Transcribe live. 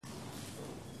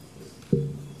The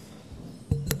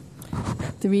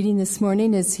reading this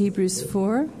morning is Hebrews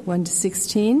 4, 1 to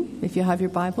 16, if you have your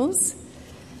Bibles.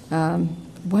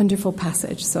 Wonderful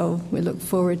passage, so we look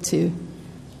forward to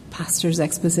Pastor's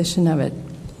exposition of it.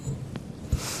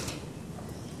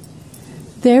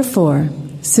 Therefore,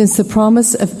 since the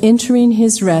promise of entering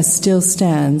his rest still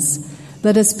stands,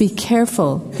 let us be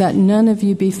careful that none of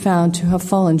you be found to have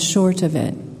fallen short of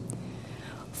it.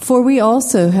 For we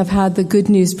also have had the good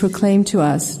news proclaimed to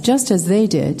us, just as they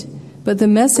did, but the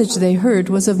message they heard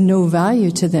was of no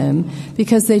value to them,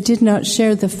 because they did not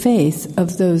share the faith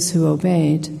of those who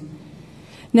obeyed.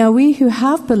 Now we who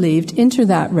have believed enter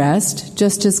that rest,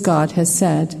 just as God has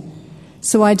said.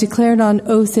 So I declared on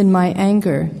oath in my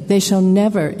anger, they shall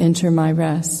never enter my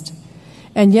rest.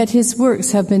 And yet his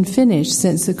works have been finished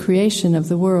since the creation of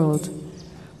the world.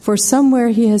 For somewhere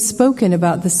he has spoken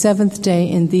about the seventh day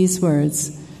in these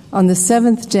words, on the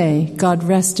seventh day God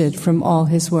rested from all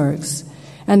his works.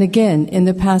 And again, in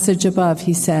the passage above,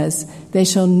 he says, they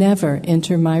shall never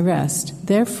enter my rest.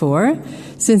 Therefore,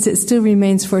 since it still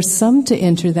remains for some to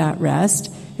enter that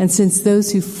rest, and since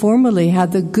those who formerly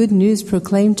had the good news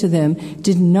proclaimed to them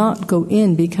did not go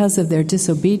in because of their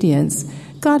disobedience,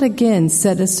 God again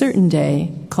set a certain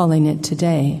day, calling it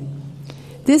today.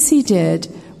 This he did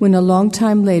when a long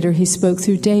time later he spoke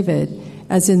through David,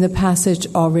 as in the passage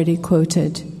already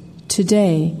quoted.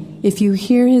 Today, if you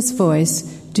hear his voice,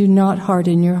 do not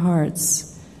harden your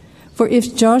hearts. For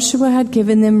if Joshua had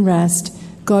given them rest,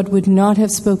 God would not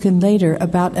have spoken later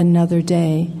about another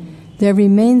day. There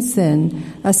remains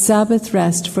then a Sabbath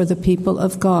rest for the people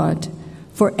of God.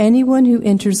 For anyone who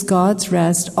enters God's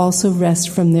rest also rests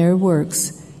from their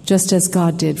works, just as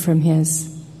God did from his.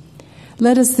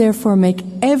 Let us therefore make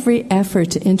every effort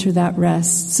to enter that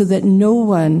rest, so that no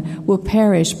one will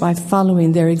perish by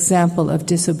following their example of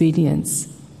disobedience.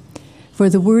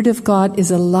 For the word of God is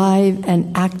alive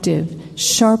and active,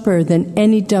 sharper than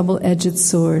any double-edged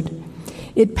sword.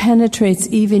 It penetrates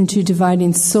even to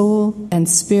dividing soul and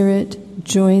spirit,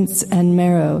 joints and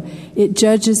marrow. It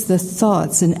judges the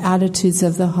thoughts and attitudes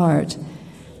of the heart.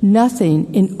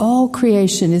 Nothing in all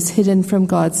creation is hidden from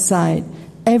God's sight.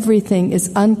 Everything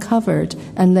is uncovered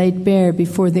and laid bare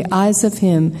before the eyes of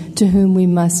him to whom we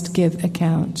must give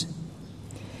account.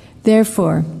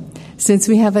 Therefore, since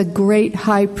we have a great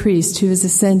high priest who has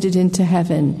ascended into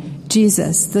heaven,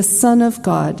 Jesus, the Son of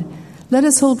God, let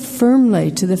us hold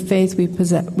firmly to the faith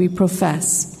we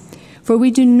profess. For we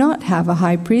do not have a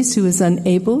high priest who is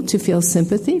unable to feel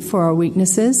sympathy for our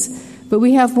weaknesses, but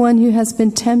we have one who has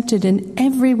been tempted in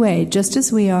every way, just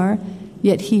as we are,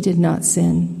 yet he did not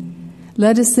sin.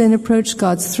 Let us then approach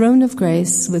God's throne of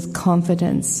grace with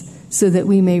confidence, so that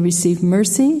we may receive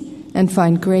mercy and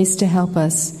find grace to help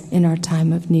us in our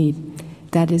time of need.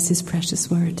 That is his precious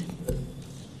word.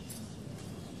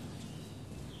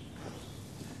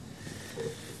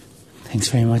 Thanks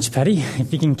very much, Patty.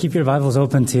 If you can keep your Bibles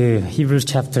open to Hebrews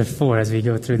chapter 4 as we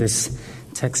go through this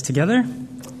text together,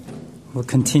 we'll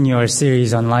continue our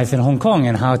series on life in Hong Kong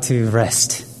and how to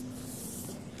rest.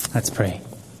 Let's pray.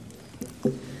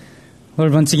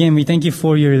 Lord, once again, we thank you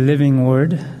for your living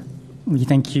word. We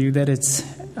thank you that it's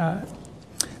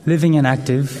living and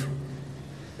active.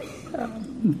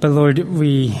 But Lord,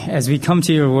 as we come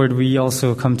to your word, we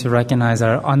also come to recognize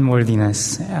our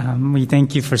unworthiness. We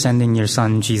thank you for sending your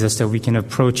Son, Jesus, that we can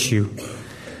approach you.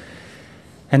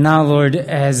 And now, Lord,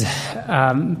 as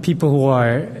people who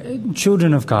are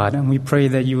children of God, and we pray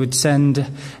that you would send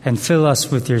and fill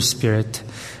us with your Spirit,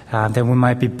 that we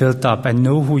might be built up and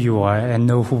know who you are and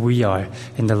know who we are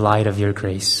in the light of your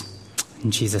grace.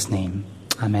 In Jesus' name,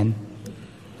 amen.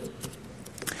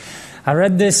 I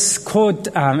read this quote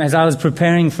as I was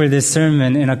preparing for this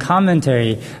sermon in a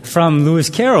commentary from Lewis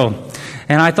Carroll,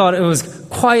 and I thought it was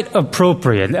quite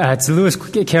appropriate. It's Lewis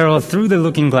Carroll, Through the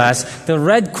Looking Glass. The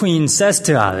Red Queen says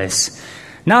to Alice,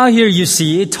 "Now here you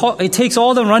see, it takes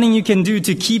all the running you can do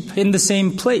to keep in the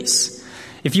same place.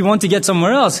 If you want to get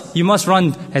somewhere else, you must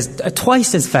run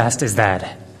twice as fast as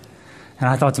that." And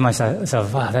I thought to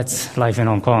myself, wow, that's life in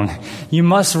Hong Kong. You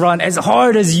must run as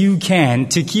hard as you can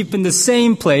to keep in the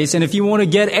same place. And if you want to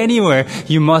get anywhere,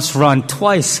 you must run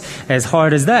twice as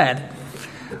hard as that.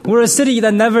 We're a city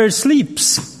that never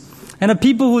sleeps and a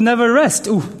people who never rest.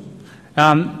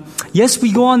 Yes,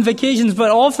 we go on vacations, but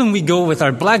often we go with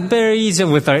our Blackberries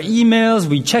and with our emails.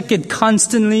 We check it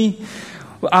constantly.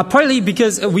 Partly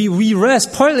because we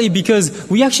rest, partly because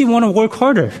we actually want to work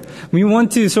harder. We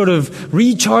want to sort of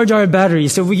recharge our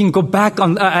batteries so we can go back to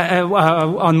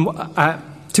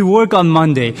work on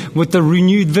Monday with the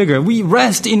renewed vigor. We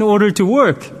rest in order to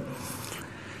work.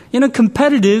 In a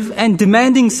competitive and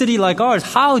demanding city like ours,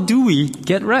 how do we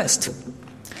get rest?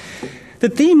 The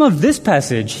theme of this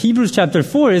passage, Hebrews chapter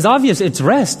 4, is obvious. It's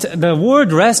rest. The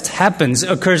word rest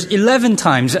occurs 11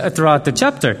 times throughout the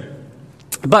chapter.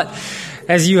 But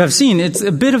as you have seen, it's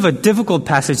a bit of a difficult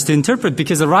passage to interpret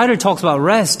because the writer talks about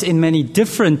rest in many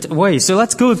different ways. So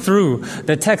let's go through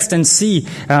the text and see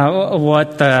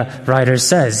what the writer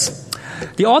says.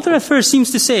 The author at first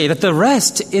seems to say that the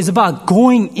rest is about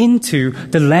going into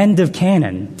the land of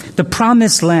Canaan, the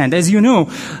promised land. As you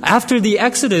know, after the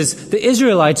Exodus, the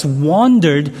Israelites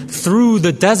wandered through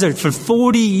the desert for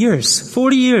 40 years.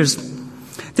 40 years.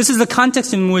 This is the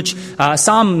context in which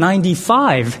Psalm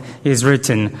 95 is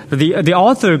written. The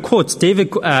author quotes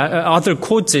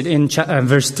it in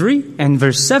verse 3 and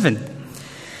verse 7.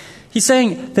 He's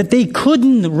saying that they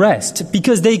couldn't rest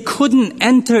because they couldn't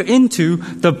enter into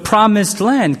the promised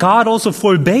land. God also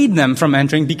forbade them from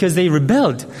entering because they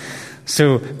rebelled.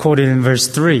 So, quoted in verse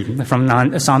 3 from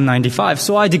Psalm 95.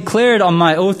 So I declared on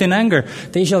my oath in anger,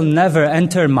 they shall never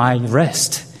enter my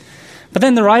rest. But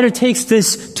then the writer takes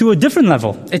this to a different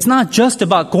level. It's not just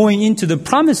about going into the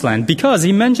promised land, because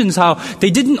he mentions how they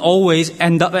didn't always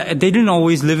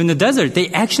live in the desert. They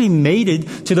actually made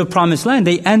it to the promised land.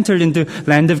 They entered into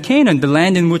land of Canaan, the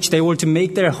land in which they were to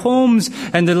make their homes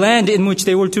and the land in which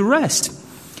they were to rest.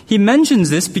 He mentions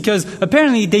this because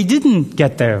apparently they didn't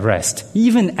get their rest,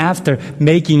 even after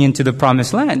making into the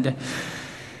promised land.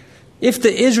 If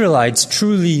the Israelites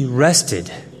truly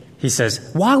rested, he says,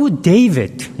 why would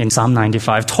David in Psalm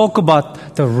 95 talk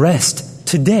about the rest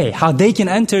today, how they can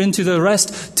enter into the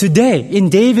rest today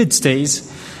in David's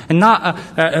days? And not,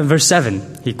 verse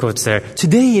 7, he quotes there,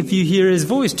 today if you hear his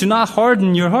voice, do not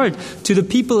harden your heart. To the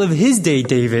people of his day,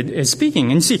 David is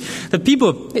speaking. And see, the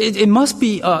people, it must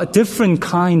be a different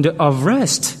kind of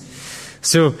rest.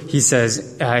 So he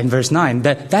says in verse 9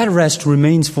 that rest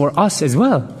remains for us as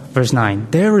well. Verse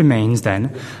 9, there remains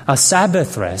then a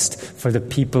Sabbath rest for the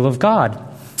people of God.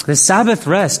 The Sabbath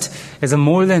rest is a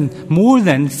more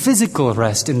than physical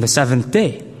rest in the seventh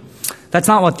day. That's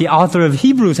not what the author of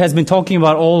Hebrews has been talking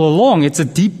about all along. It's a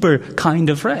deeper kind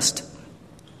of rest.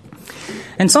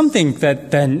 And some think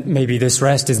that then maybe this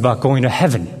rest is about going to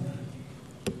heaven.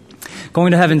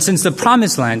 Going to heaven, since the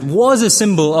promised land was a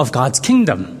symbol of God's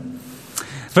kingdom.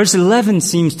 Verse 11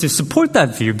 seems to support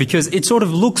that view because it sort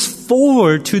of looks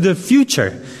forward to the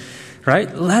future,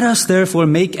 right? Let us therefore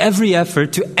make every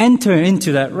effort to enter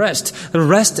into that rest, the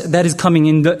rest that is coming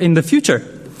in the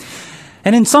future.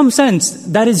 And in some sense,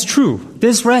 that is true.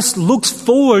 This rest looks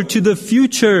forward to the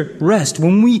future rest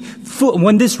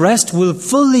when this rest will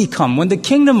fully come, when the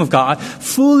kingdom of God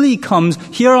fully comes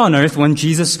here on earth when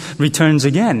Jesus returns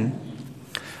again.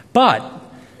 But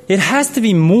it has to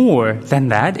be more than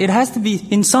that. It has to be,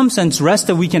 in some sense, rest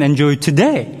that we can enjoy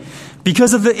today.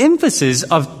 Because of the emphasis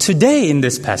of today in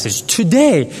this passage.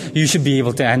 Today, you should be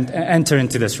able to enter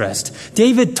into this rest.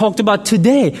 David talked about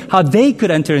today, how they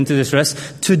could enter into this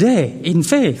rest today in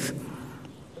faith.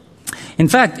 In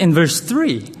fact, in verse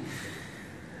 3,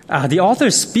 the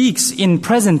author speaks in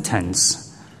present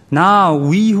tense. Now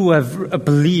we who have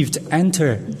believed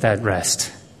enter that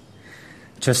rest.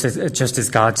 Just as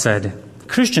God said,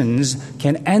 Christians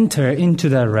can enter into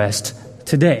that rest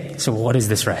today. So what is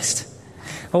this rest?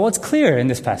 Well, what's clear in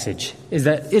this passage is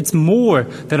that it's more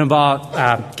than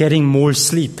about getting more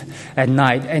sleep at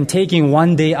night and taking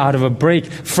one day out of a break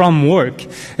from work.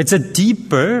 It's a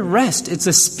deeper rest. It's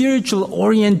a spiritual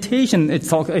orientation it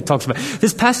talks about.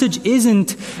 This passage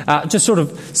isn't just sort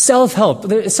of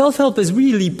self-help. Self-help is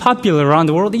really popular around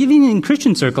the world, even in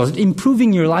Christian circles,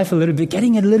 improving your life a little bit,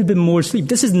 getting a little bit more sleep.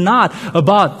 This is not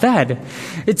about that.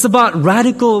 It's about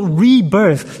radical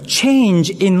rebirth, change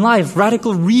in life,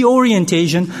 radical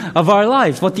reorientation of our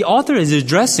lives. What the author is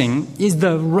addressing is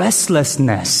the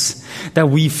restlessness that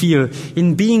we feel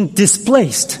in being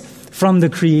displaced from the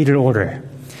created order.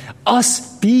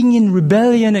 Us being in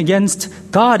rebellion against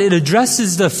God, it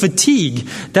addresses the fatigue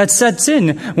that sets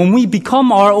in when we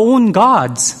become our own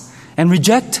gods and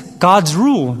reject God's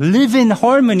rule, live in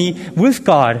harmony with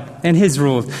God and His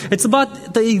rules. It's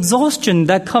about the exhaustion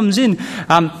that comes in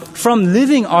from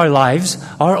living our lives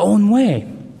our own way.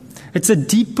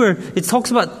 It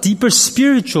talks about deeper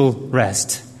spiritual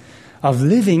rest of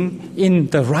living in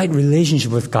the right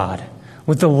relationship with God,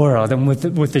 with the world, and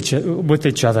with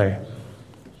each other.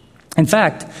 In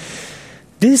fact,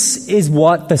 this is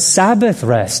what the Sabbath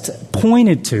rest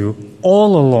pointed to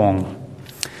all along.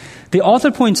 The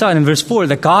author points out in verse 4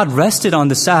 that God rested on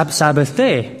the Sabbath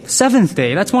day, seventh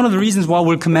day. That's one of the reasons why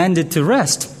we're commanded to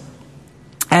rest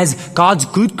as God's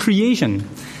good creation.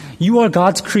 You are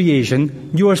God's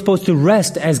creation. You are supposed to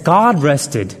rest as God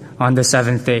rested on the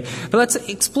seventh day. But let's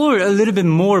explore a little bit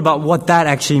more about what that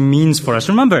actually means for us.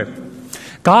 Remember,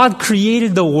 God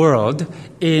created the world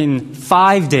in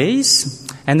 5 days,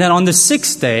 and then on the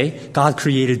 6th day, God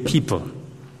created people.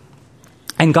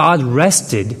 And God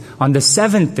rested on the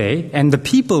 7th day, and the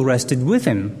people rested with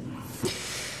him.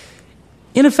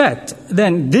 In effect,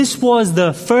 then, this was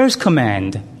the first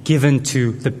command given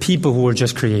to the people who were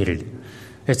just created.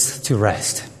 It's to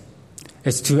rest.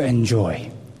 It's to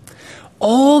enjoy.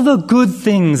 All the good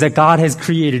things that God has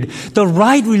created, the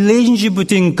right relationship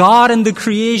between God and the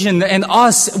creation and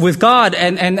us with God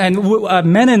and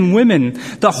men and women,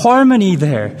 the harmony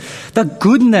there, the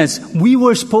goodness we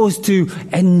were supposed to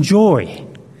enjoy.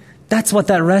 That's what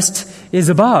that rest is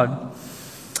about.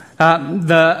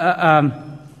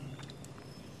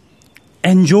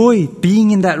 Enjoy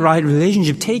being in that right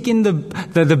relationship. Take in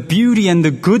the beauty and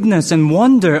the goodness and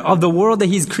wonder of the world that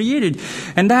He's created.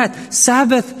 And that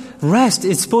Sabbath rest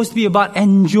is supposed to be about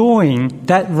enjoying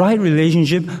that right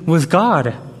relationship with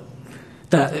God.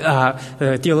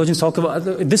 The theologians talk about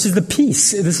this is the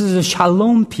peace. This is the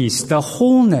shalom peace, the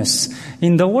wholeness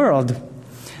in the world.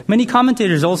 Many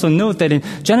commentators also note that in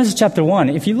Genesis chapter 1,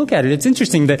 if you look at it, it's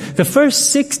interesting that the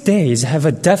first 6 days have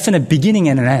a definite beginning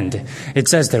and an end. It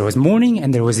says there was morning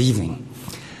and there was evening.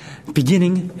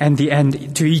 Beginning and the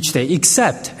end to each day,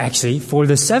 except actually for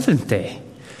the 7th day.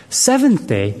 7th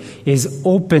day is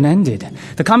open-ended.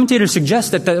 The commentators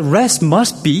suggest that the rest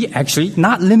must be actually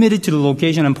not limited to the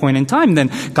location and point in time.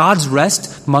 Then God's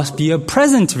rest must be a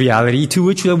present reality to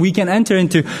which we can enter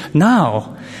into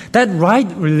now. That right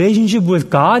relationship with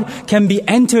God can be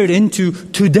entered into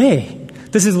today.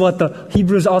 This is what the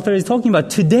Hebrews author is talking about.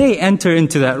 Today, enter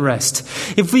into that rest.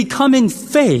 If we come in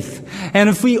faith and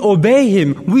if we obey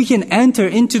Him, we can enter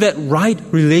into that right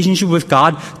relationship with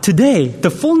God today.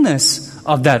 The fullness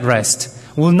of that rest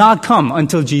will not come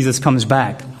until Jesus comes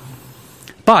back.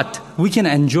 But we can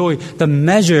enjoy the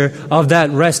measure of that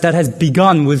rest that has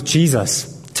begun with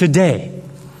Jesus today.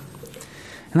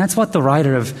 And that's what the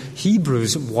writer of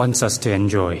Hebrews wants us to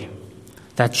enjoy.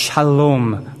 That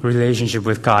shalom relationship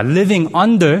with God, living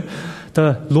under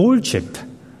the lordship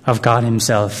of God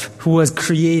Himself, who has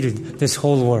created this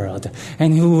whole world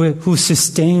and who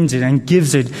sustains it and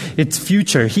gives it its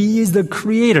future. He is the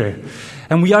creator.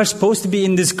 And we are supposed to be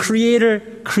in this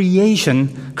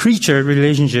creator-creature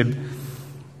relationship,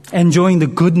 enjoying the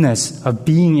goodness of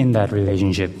being in that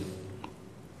relationship.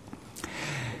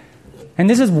 And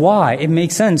this is why it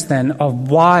makes sense then of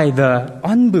why the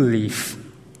unbelief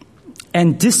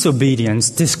and disobedience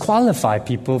disqualify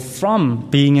people from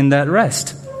being in that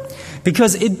rest.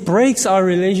 Because it breaks our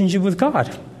relationship with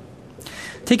God.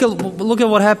 Take a look at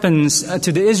what happens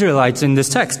to the Israelites in this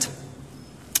text.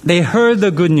 They heard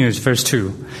the good news, verse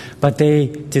 2, but they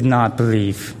did not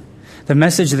believe. The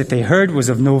message that they heard was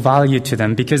of no value to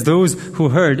them because those who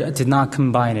heard did not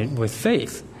combine it with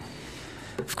faith.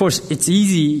 Of course, it's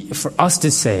easy for us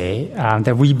to say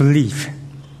that we believe.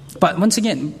 But once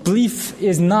again, belief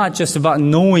is not just about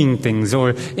knowing things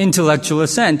or intellectual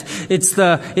assent.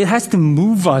 It has to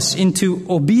move us into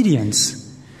obedience.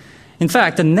 In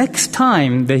fact, the next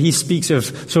time that he speaks of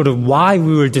sort of why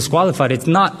we were disqualified, it's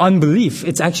not unbelief,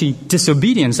 it's actually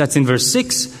disobedience. That's in verse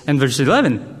 6 and verse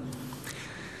 11.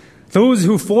 Those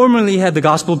who formerly had the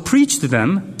gospel preached to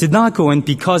them did not go in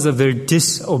because of their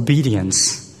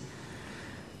disobedience.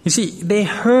 You see, they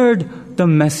heard the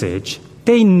message,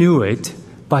 they knew it,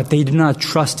 but they did not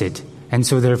trust it, and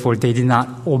so therefore they did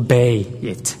not obey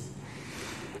it.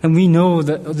 And we know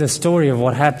the story of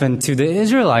what happened to the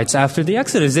Israelites after the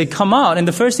Exodus. They come out, and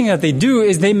the first thing that they do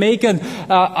is they make an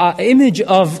image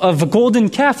of a golden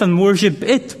calf and worship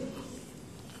it.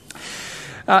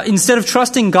 Instead of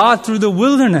trusting God through the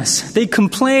wilderness, they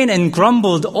complained and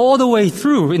grumbled all the way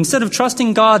through. Instead of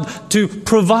trusting God to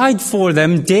provide for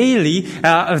them daily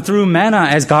through manna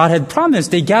as God had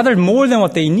promised, they gathered more than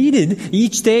what they needed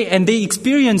each day, and they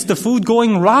experienced the food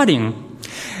going rotting.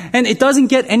 And it doesn't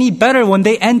get any better when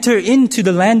they enter into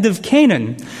the land of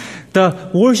Canaan. The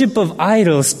worship of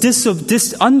idols,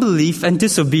 unbelief and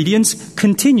disobedience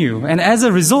continue. And as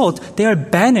a result, they are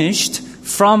banished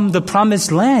from the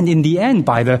promised land in the end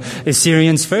by the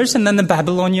Assyrians first and then the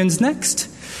Babylonians next.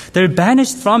 They're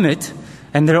banished from it,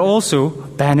 and they're also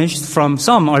banished from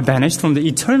the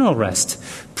eternal rest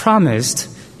promised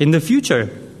in the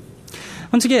future.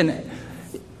 Once again,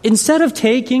 instead of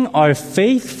taking our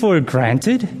faith for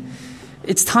granted,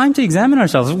 it's time to examine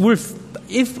ourselves.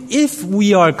 If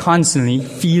we are constantly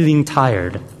feeling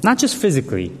tired, not just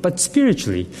physically, but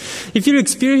spiritually, if you're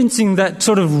experiencing that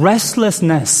sort of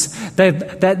restlessness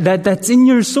that's in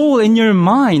your soul, in your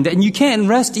mind, and you can't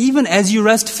rest even as you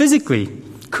rest physically,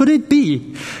 could it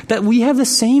be that we have the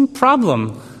same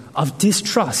problem of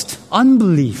distrust,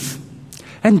 unbelief,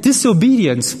 and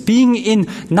disobedience, being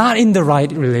not in the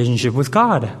right relationship with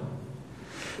God.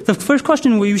 The first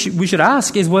question we should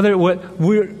ask is whether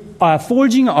we're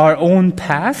forging our own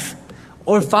path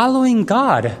or following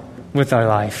God with our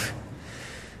life.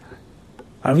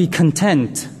 Are we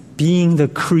content being the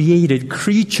created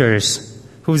creatures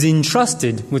who's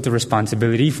entrusted with the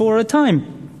responsibility for a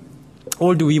time?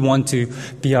 Or do we want to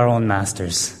be our own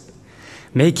masters,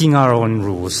 making our own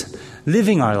rules,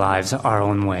 living our lives our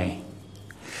own way?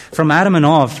 From Adam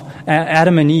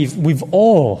and Eve, we've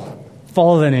all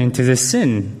fallen into this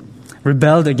sin,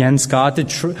 rebelled against God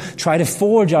to try to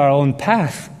forge our own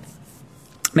path.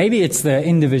 Maybe it's the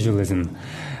individualism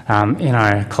in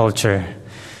our culture.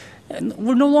 And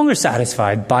we're no longer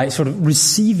satisfied by sort of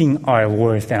receiving our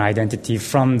worth and identity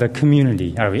from the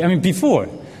community, are we? I mean, before,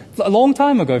 a long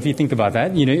time ago, if you think about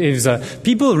that, it was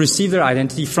people received their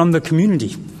identity from the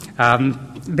community.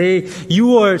 You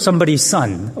were somebody's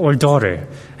son or daughter,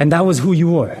 and that was who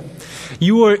you were.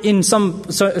 You were in some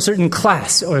certain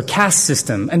class or caste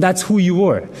system, and that's who you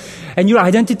were. And your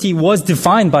identity was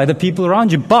defined by the people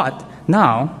around you. But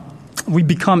now, we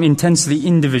become intensely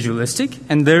individualistic,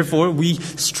 and therefore we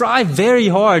strive very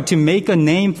hard to make a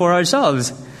name for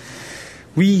ourselves.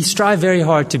 We strive very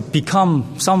hard to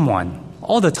become someone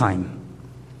all the time.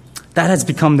 That has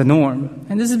become the norm.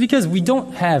 And this is because we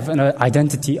don't have an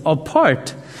identity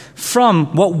apart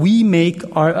from what we make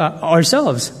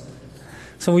ourselves.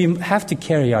 So we have to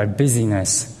carry our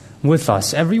busyness with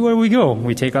us everywhere we go.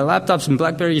 We take our laptops and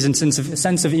BlackBerries and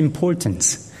sense of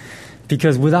importance.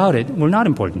 Because without it, we're not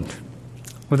important.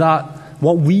 Without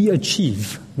what we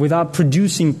achieve, without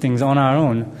producing things on our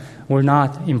own, we're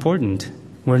not important.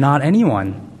 We're not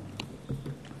anyone.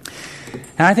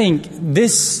 And I think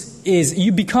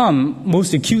you become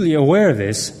most acutely aware of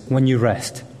this when you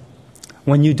rest,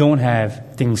 when you don't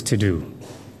have things to do.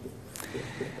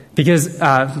 Because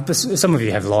some of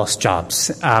you have lost jobs.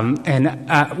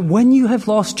 And when you have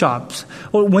lost jobs,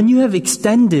 or when you have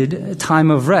extended time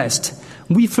of rest,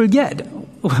 we forget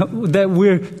that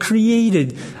we're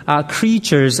created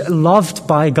creatures loved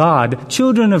by God,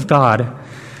 children of God,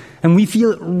 and we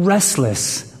feel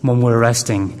restless when we're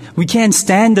resting. We can't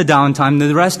stand the downtime,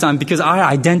 the rest time, because our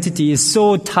identity is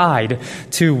so tied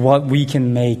to what we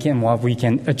can make and what we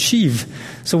can achieve.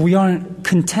 So we aren't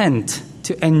content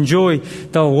to enjoy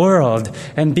the world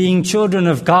and being children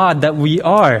of God that we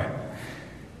are,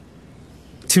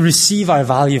 to receive our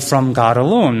value from God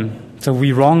alone. So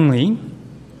we wrongly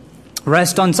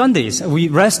rest on Sundays. We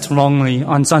rest wrongly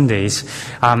on Sundays.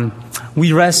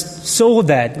 We rest so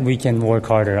that we can work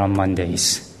harder on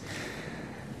Mondays,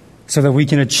 so that we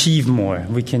can achieve more.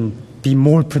 We can be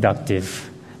more productive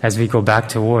as we go back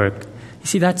to work. You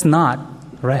see, that's not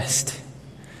rest.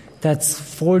 That's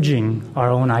forging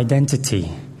our own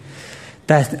identity.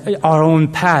 That's our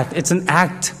own path. It's an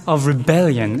act of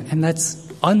rebellion, and that's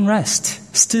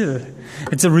unrest still.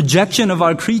 It's a rejection of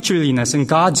our creatureliness and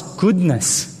God's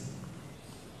goodness.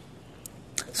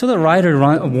 So the writer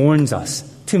warns us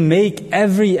to make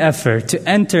every effort to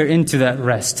enter into that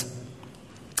rest.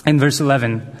 In verse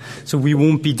 11, so we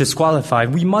won't be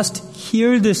disqualified, we must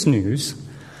hear this news,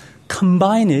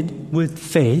 combine it with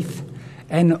faith,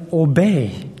 and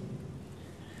obey.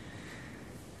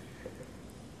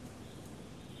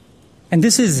 And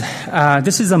this is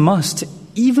a must,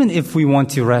 even if we want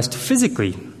to rest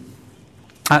physically,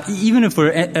 even if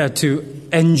we're to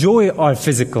enjoy our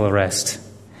physical rest.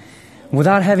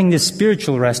 Without having this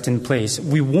spiritual rest in place,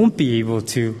 we won't be able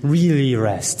to really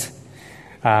rest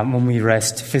when we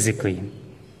rest physically.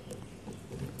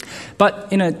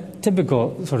 But in a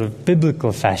typical sort of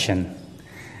biblical fashion,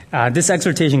 this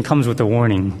exhortation comes with a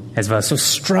warning as well. So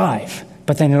strive,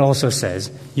 but then it also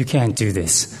says you can't do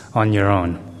this on your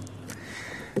own.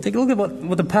 Take a look at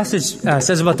what the passage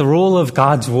says about the role of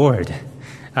God's word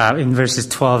in verses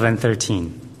 12 and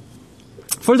 13.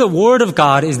 For the word of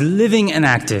God is living and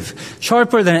active,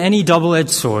 sharper than any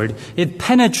double-edged sword. It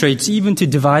penetrates even to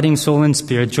dividing soul and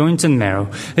spirit, joints and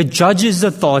marrow. It judges the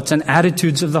thoughts and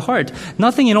attitudes of the heart.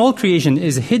 Nothing in all creation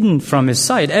is hidden from his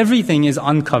sight. Everything is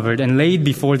uncovered and laid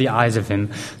before the eyes of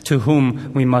him to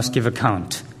whom we must give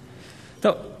account.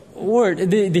 The word,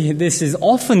 this is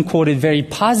often quoted very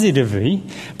positively,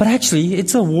 but actually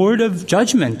it's a word of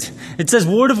judgment. It says,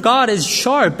 word of God is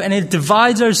sharp and it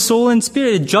divides our soul and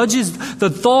spirit. It judges the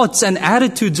thoughts and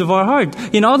attitudes of our heart.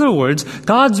 In other words,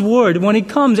 God's word, when it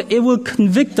comes, it will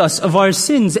convict us of our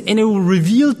sins and it will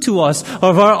reveal to us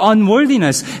of our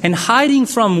unworthiness. And hiding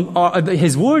from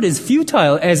his word is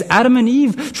futile, as Adam and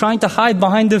Eve trying to hide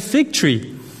behind the fig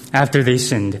tree after they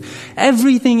sinned.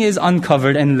 Everything is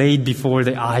uncovered and laid before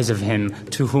the eyes of him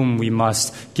to whom we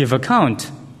must give account.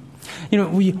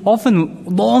 we often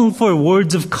long for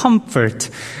words of comfort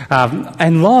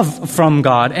and love from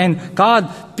God, and God,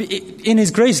 in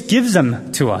His grace, gives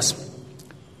them to us.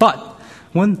 But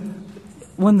when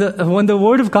the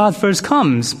Word of God first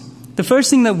comes, the first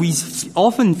thing that we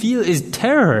often feel is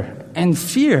terror and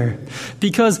fear,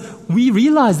 because we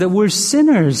realize that we're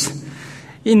sinners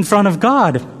in front of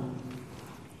God.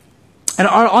 And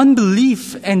our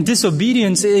unbelief and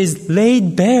disobedience is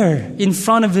laid bare in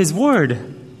front of His Word.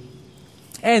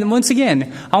 And once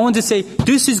again, I want to say,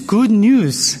 this is good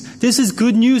news. This is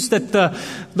good news that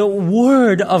the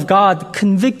Word of God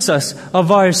convicts us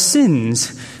of our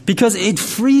sins, because it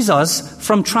frees us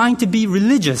from trying to be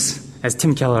religious, as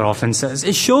Tim Keller often says.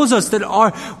 It shows us that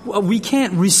we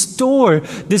can't restore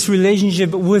this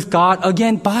relationship with God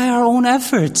again by our own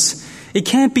efforts. It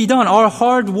can't be done. Our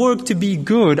hard work to be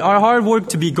good, our hard work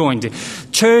to be going to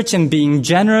church and being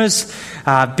generous,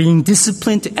 being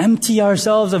disciplined, to empty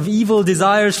ourselves of evil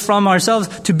desires from ourselves,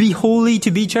 to be holy,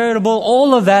 to be charitable,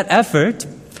 all of that effort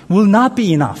will not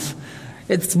be enough.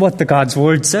 It's what the God's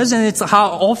Word says, and it's how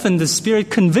often the Spirit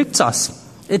convicts us.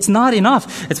 It's not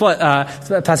enough. It's what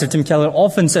Pastor Tim Keller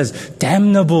often says,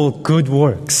 damnable good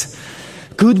works.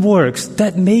 Good works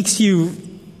that makes you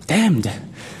damned.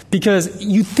 Because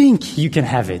you think you can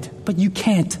have it, but you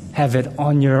can't have it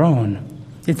on your own.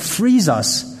 It frees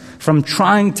us from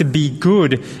trying to be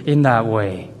good in that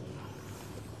way.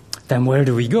 Then where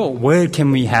do we go? Where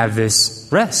can we have this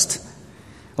rest?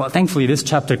 Well, thankfully, this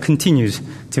chapter continues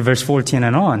to verse 14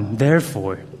 and on.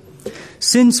 Therefore,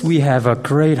 since we have a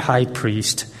great high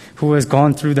priest who has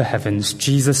gone through the heavens,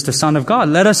 Jesus, the Son of God,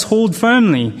 let us hold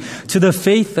firmly to the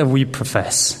faith that we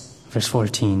profess. Verse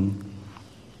 14.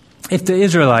 If the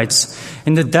Israelites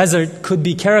in the desert could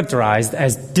be characterized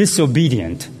as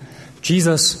disobedient,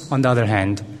 Jesus, on the other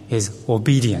hand, is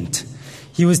obedient.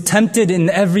 He was tempted in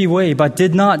every way, but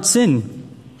did not sin.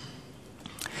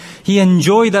 He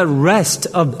enjoyed that rest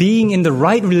of being in the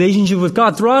right relationship with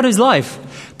God throughout his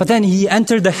life. But then he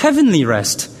entered the heavenly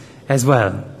rest as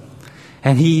well.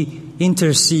 And he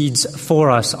intercedes for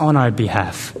us on our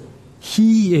behalf.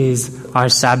 He is our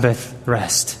Sabbath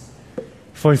rest.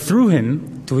 For through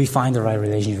him do we find the right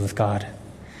relationship with God,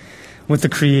 with the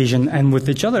creation and with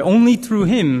each other. Only through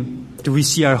him do we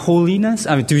see our holiness,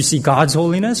 do we see God's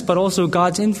holiness, but also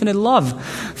God's infinite love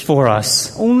for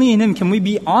us. Only in him can we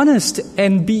be honest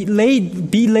and be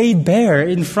laid bare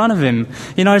in front of him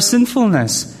in our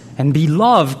sinfulness and be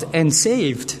loved and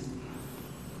saved.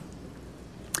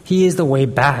 He is the way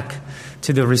back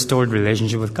to the restored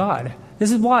relationship with God.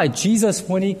 This is why Jesus,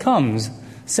 when he comes,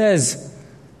 says,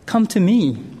 "Come to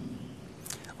me,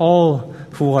 all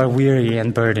who are weary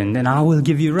and burdened, and I will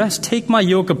give you rest. Take my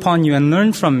yoke upon you and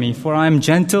learn from me, for I am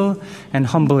gentle and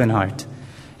humble in heart,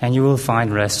 and you will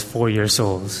find rest for your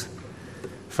souls.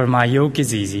 For my yoke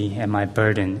is easy and my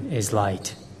burden is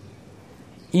light."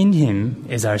 In him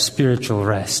is our spiritual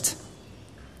rest.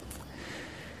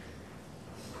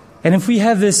 And if we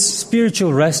have this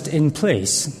spiritual rest in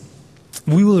place,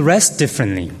 we will rest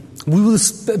differently. We will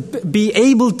be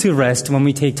able to rest when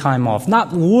we take time off,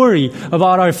 not worry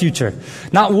about our future,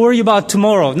 not worry about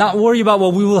tomorrow, not worry about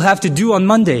what we will have to do on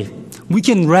Monday. We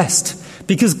can rest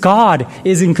because God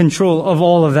is in control of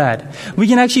all of that. We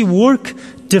can actually work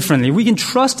differently. We can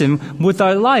trust him with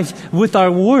our life, with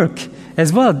our work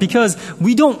as well, because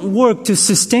we don't work to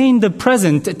sustain the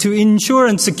present, to ensure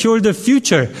and secure the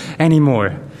future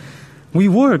anymore. We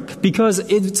work because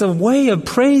it's a way of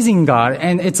praising God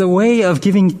and it's a way of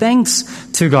giving thanks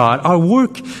to God. Our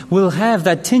work will have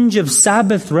that tinge of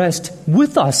Sabbath rest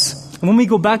with us. When we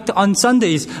go back on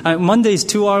Mondays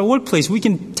to our workplace, we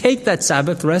can take that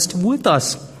Sabbath rest with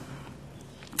us.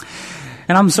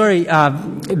 And I'm sorry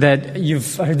that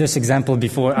you've heard this example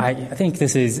before. I think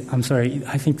this is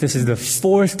the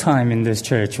fourth time in this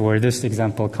church where this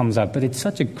example comes up. But it's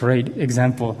such a great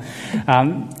example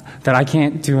that I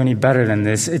can't do any better than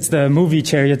this. It's the movie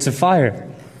Chariots of Fire.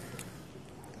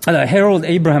 Harold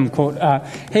Abrahams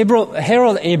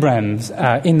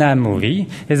in that movie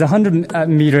is a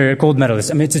 100-meter gold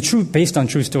medalist. I mean, it's based on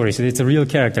true story, so it's a real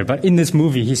character. But in this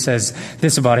movie, he says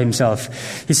this about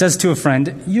himself. He says to a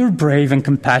friend, "You're brave and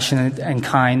compassionate and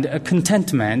kind, a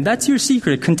content man. That's your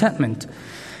secret, contentment.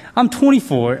 I'm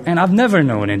 24, and I've never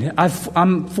known it.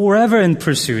 I'm forever in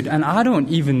pursuit, and I don't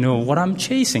even know what I'm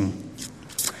chasing."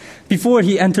 Before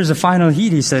he enters the final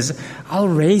heat, he says, "I'll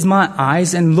raise my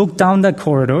eyes and look down that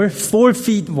corridor, 4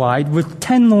 feet wide, with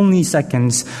 10 lonely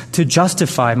seconds to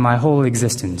justify my whole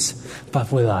existence.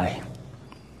 But will I?"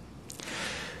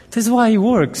 This is why he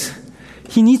works.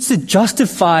 He needs to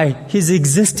justify his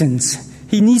existence,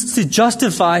 He needs to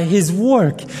justify his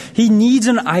work. He needs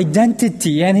an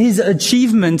identity, and his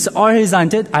achievements are his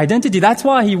identity. That's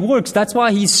why he works. That's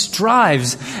why he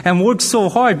strives and works so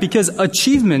hard, because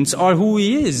achievements are who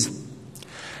he is.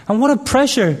 And what a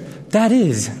pressure that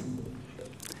is.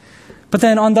 But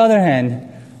then on the other hand,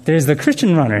 there's the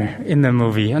Christian runner in the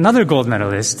movie, another gold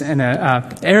medalist, and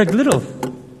Eric Liddell.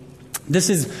 This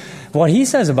is what he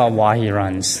says about why he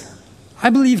runs.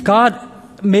 I believe God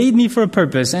made me for a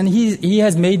purpose, and He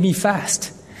has made me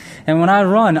fast. And when I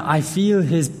run, I feel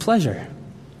His pleasure.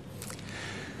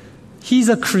 He's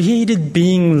a created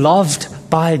being loved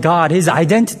by God. His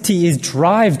identity is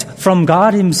derived from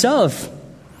God Himself.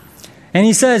 And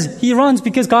he says, he runs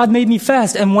because God made me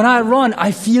fast. And when I run,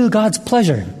 I feel God's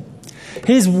pleasure.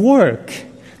 His work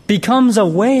becomes a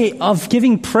way of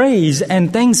giving praise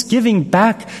and thanksgiving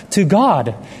back to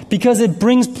God because it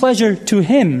brings pleasure to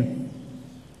Him.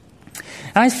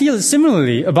 And I feel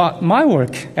similarly about my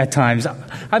work at times.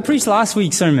 I preached last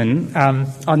week's sermon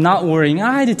on not worrying.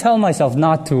 I had to tell myself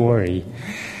not to worry,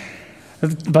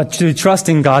 but to trust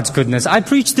in God's goodness. I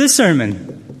preached this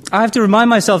sermon. I have to remind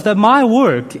myself that my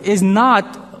work is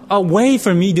not a way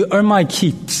for me to earn my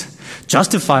keeps,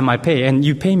 justify my pay, and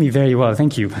you pay me very well,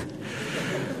 thank you.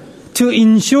 To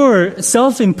ensure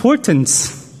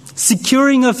self-importance,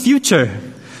 securing a future,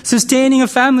 sustaining a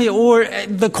family, or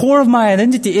the core of my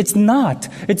identity. It's not.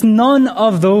 It's none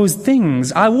of those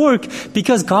things. I work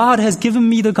because God has given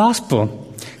me the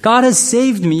gospel. God has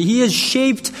saved me. He has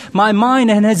shaped my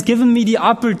mind and has given me the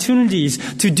opportunities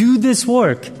to do this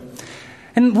work.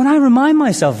 And when I remind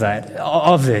myself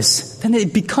of this, then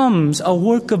it becomes a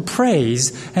work of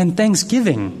praise and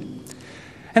thanksgiving.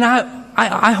 And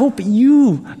I hope that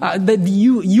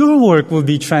your work will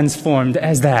be transformed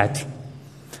as that.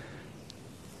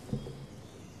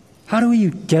 How do we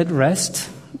get rest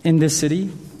in this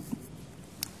city?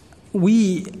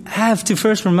 We have to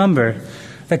first remember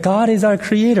that God is our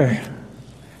Creator,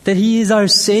 that He is our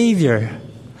Savior,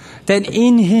 that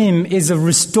in Him is a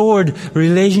restored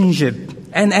relationship.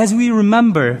 And as we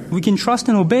remember, we can trust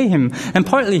and obey Him. And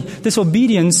partly this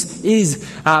obedience is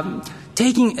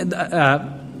taking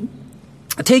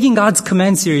God's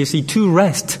command seriously to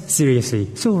rest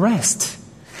seriously. So rest.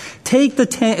 Take the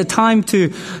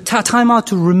time out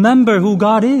to remember who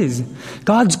God is.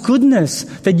 God's goodness,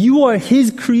 that you are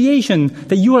His creation,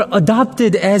 that you are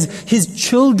adopted as His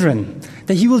children,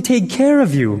 that He will take care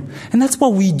of you. And that's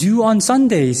what we do on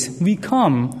Sundays. We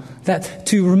come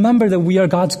to remember that we are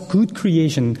God's good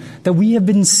creation, that we have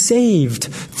been saved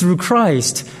through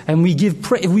Christ, and we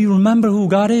remember who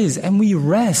God is, and we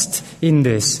rest in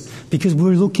this because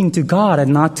we're looking to God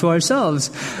and not to ourselves.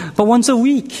 But once a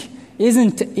week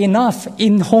isn't enough.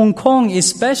 In Hong Kong,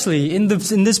 especially, in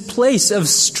this place of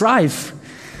strife,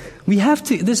 we have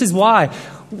to. This is why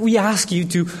we ask you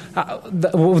to.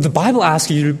 The Bible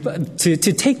asks you to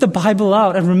take the Bible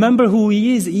out and remember who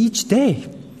He is each day.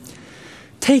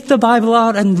 Take the Bible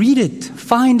out and read it.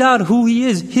 Find out who He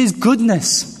is, His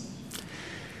goodness,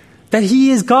 that He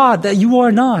is God, that you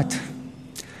are not,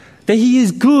 that He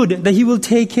is good, that He will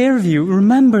take care of you.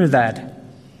 Remember that.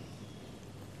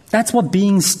 That's what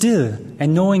being still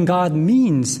and knowing God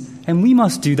means. And we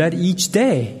must do that each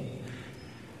day.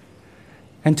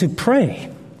 And to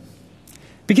pray.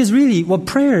 Because really, what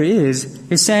prayer is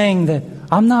saying that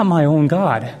I'm not my own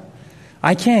God.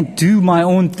 I can't do my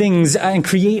own things and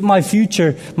create my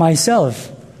future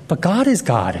myself. But God is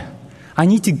God. I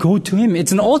need to go to Him.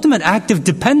 It's an ultimate act of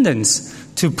dependence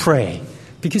to pray.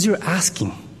 Because you're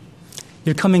asking.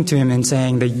 You're coming to Him and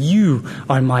saying that you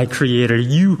are my Creator,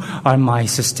 you are my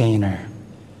sustainer.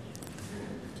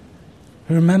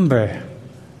 Remember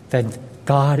that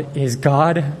God is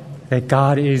God, that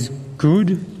God is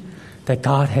good, that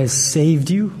God has saved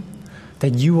you,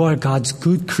 that you are God's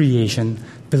good creation,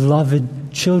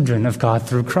 beloved children of God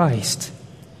through Christ.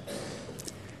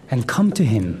 And come to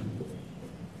Him.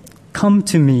 Come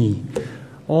to me,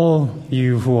 all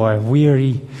you who are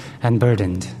weary and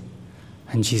burdened.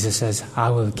 And Jesus says, I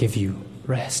will give you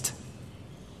rest.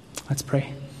 Let's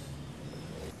pray.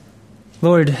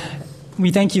 Lord,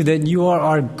 we thank You that You are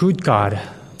our good God,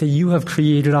 that You have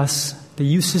created us, that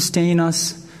You sustain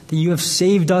us, that You have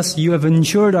saved us, You have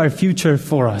ensured our future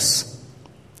for us.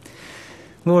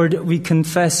 Lord, we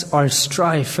confess our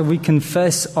strife, we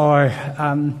confess our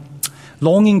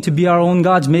longing to be our own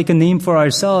gods, make a name for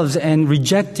ourselves, and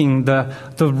rejecting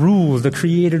the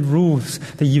created rules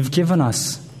that You've given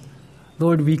us.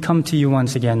 Lord, we come to You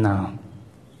once again now.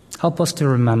 Help us to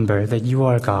remember that You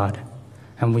are God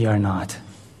and we are not.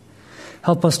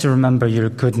 Help us to remember Your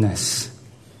goodness.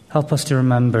 Help us to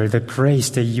remember the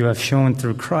grace that You have shown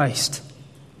through Christ.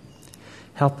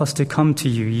 help us to come to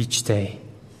you each day.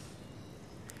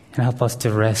 And help us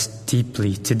to rest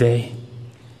deeply today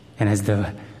and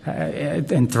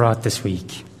and throughout this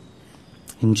week.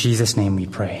 In Jesus' name we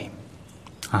pray.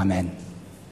 Amen.